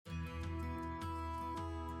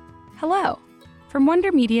Hello. From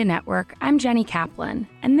Wonder Media Network, I'm Jenny Kaplan,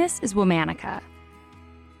 and this is Womanica.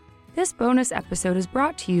 This bonus episode is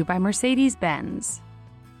brought to you by Mercedes-Benz.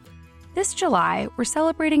 This July, we're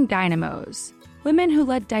celebrating dynamos, women who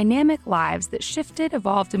led dynamic lives that shifted,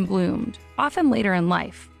 evolved, and bloomed, often later in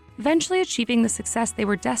life, eventually achieving the success they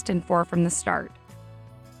were destined for from the start.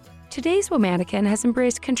 Today's Womanican has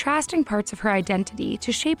embraced contrasting parts of her identity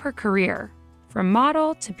to shape her career, from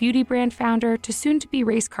model to beauty brand founder to soon-to-be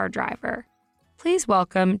race car driver. Please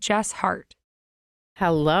welcome Jess Hart.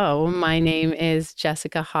 Hello, my name is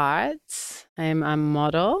Jessica Hart. I'm a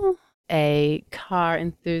model, a car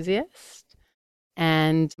enthusiast,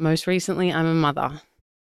 and most recently, I'm a mother.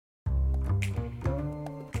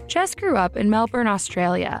 Jess grew up in Melbourne,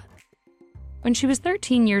 Australia. When she was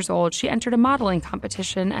 13 years old, she entered a modeling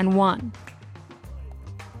competition and won.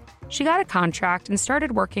 She got a contract and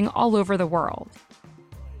started working all over the world.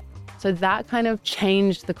 So that kind of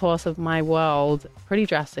changed the course of my world pretty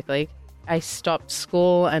drastically. I stopped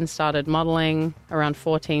school and started modeling around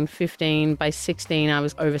 14, 15. By 16, I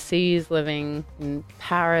was overseas, living in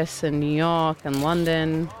Paris and New York and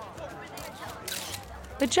London.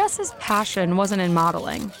 But Jess's passion wasn't in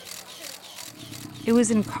modeling. It was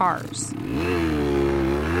in cars.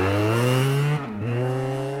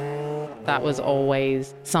 That was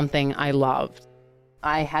always something I loved.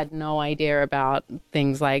 I had no idea about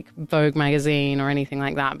things like Vogue magazine or anything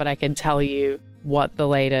like that, but I could tell you what the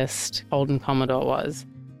latest Holden Commodore was.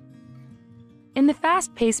 In the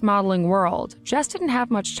fast-paced modeling world, Jess didn't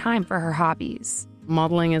have much time for her hobbies.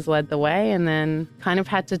 Modeling has led the way, and then kind of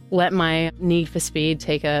had to let my need for speed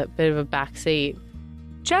take a bit of a back seat.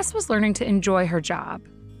 Jess was learning to enjoy her job,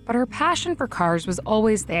 but her passion for cars was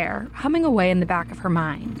always there, humming away in the back of her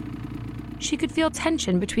mind. She could feel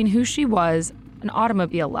tension between who she was, an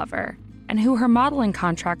automobile lover, and who her modeling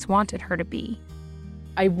contracts wanted her to be.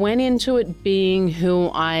 I went into it being who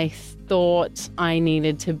I thought I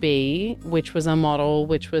needed to be, which was a model,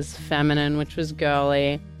 which was feminine, which was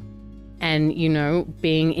girly. And, you know,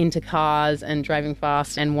 being into cars and driving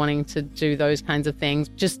fast and wanting to do those kinds of things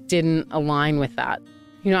just didn't align with that.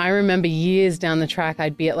 You know, I remember years down the track,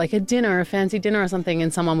 I'd be at like a dinner, a fancy dinner or something,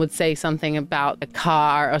 and someone would say something about a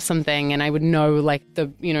car or something, and I would know like the,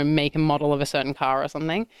 you know, make and model of a certain car or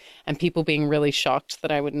something, and people being really shocked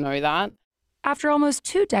that I would know that. After almost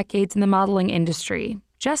 2 decades in the modeling industry,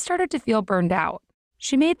 Jess started to feel burned out.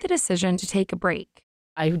 She made the decision to take a break.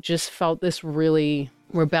 I just felt this really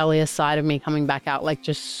rebellious side of me coming back out, like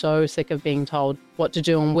just so sick of being told what to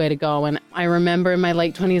do and where to go. And I remember in my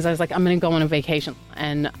late 20s, I was like, I'm going to go on a vacation.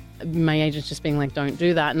 And my agent's just being like, don't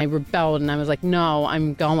do that. And I rebelled and I was like, no,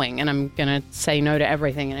 I'm going and I'm going to say no to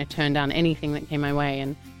everything. And I turned down anything that came my way.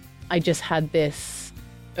 And I just had this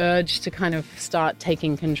urge to kind of start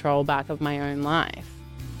taking control back of my own life.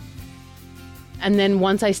 And then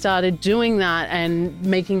once I started doing that and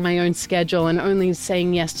making my own schedule and only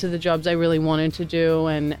saying yes to the jobs I really wanted to do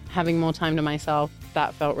and having more time to myself,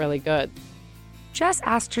 that felt really good. Jess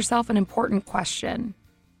asked herself an important question.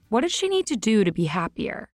 What did she need to do to be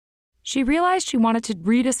happier? She realized she wanted to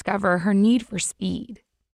rediscover her need for speed.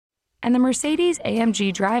 And the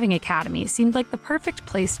Mercedes-AMG Driving Academy seemed like the perfect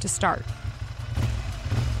place to start.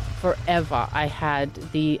 Forever, I had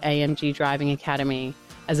the AMG Driving Academy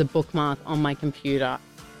as a bookmark on my computer.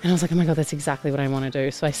 And I was like, oh my God, that's exactly what I want to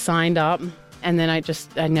do. So I signed up and then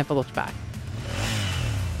I never looked back.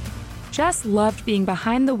 Jess loved being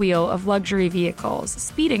behind the wheel of luxury vehicles,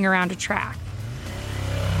 speeding around a track.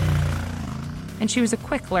 And she was a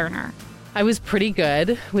quick learner. I was pretty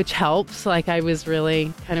good, which helps. Like I was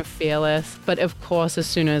really kind of fearless. But of course, as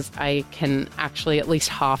soon as I can actually at least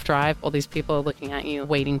half drive, all these people are looking at you,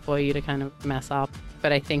 waiting for you to kind of mess up.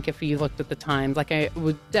 But I think if you looked at the times, like I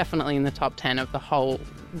was definitely in the top 10 of the whole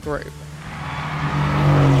group.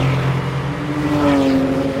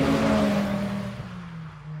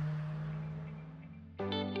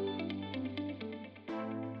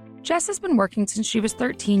 Jess has been working since she was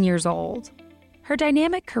 13 years old. Her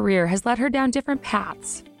dynamic career has led her down different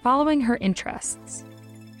paths, following her interests.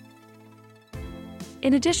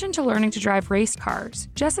 In addition to learning to drive race cars,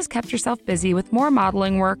 Jess has kept herself busy with more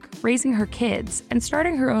modeling work, raising her kids, and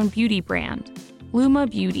starting her own beauty brand, Luma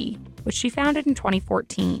Beauty, which she founded in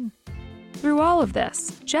 2014. Through all of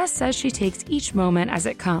this, Jess says she takes each moment as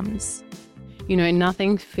it comes. You know,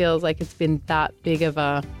 nothing feels like it's been that big of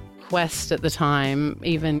a quest at the time,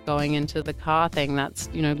 even going into the car thing that's,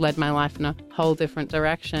 you know, led my life in a whole different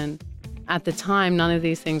direction. At the time, none of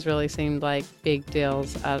these things really seemed like big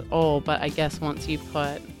deals at all, but I guess once you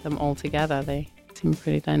put them all together, they seem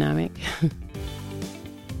pretty dynamic.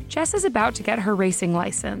 Jess is about to get her racing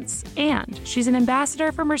license, and she's an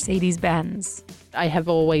ambassador for Mercedes-Benz. I have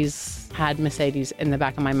always had Mercedes in the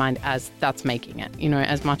back of my mind as that's making it. You know,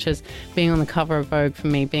 as much as being on the cover of Vogue for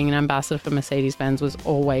me, being an ambassador for Mercedes-Benz was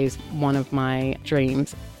always one of my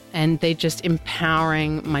dreams. And they just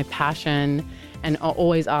empowering my passion and are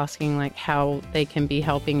always asking like how they can be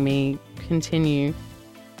helping me continue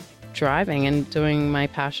driving and doing my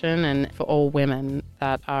passion. And for all women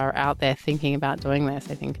that are out there thinking about doing this,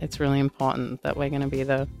 I think it's really important that we're going to be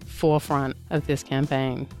the forefront of this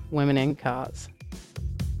campaign, Women in Cars.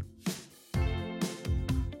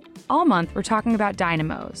 All month, we're talking about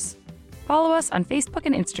dynamos. Follow us on Facebook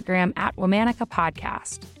and Instagram at Womanica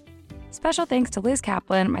Podcast. Special thanks to Liz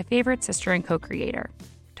Kaplan, my favorite sister and co-creator.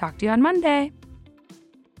 Talk to you on Monday.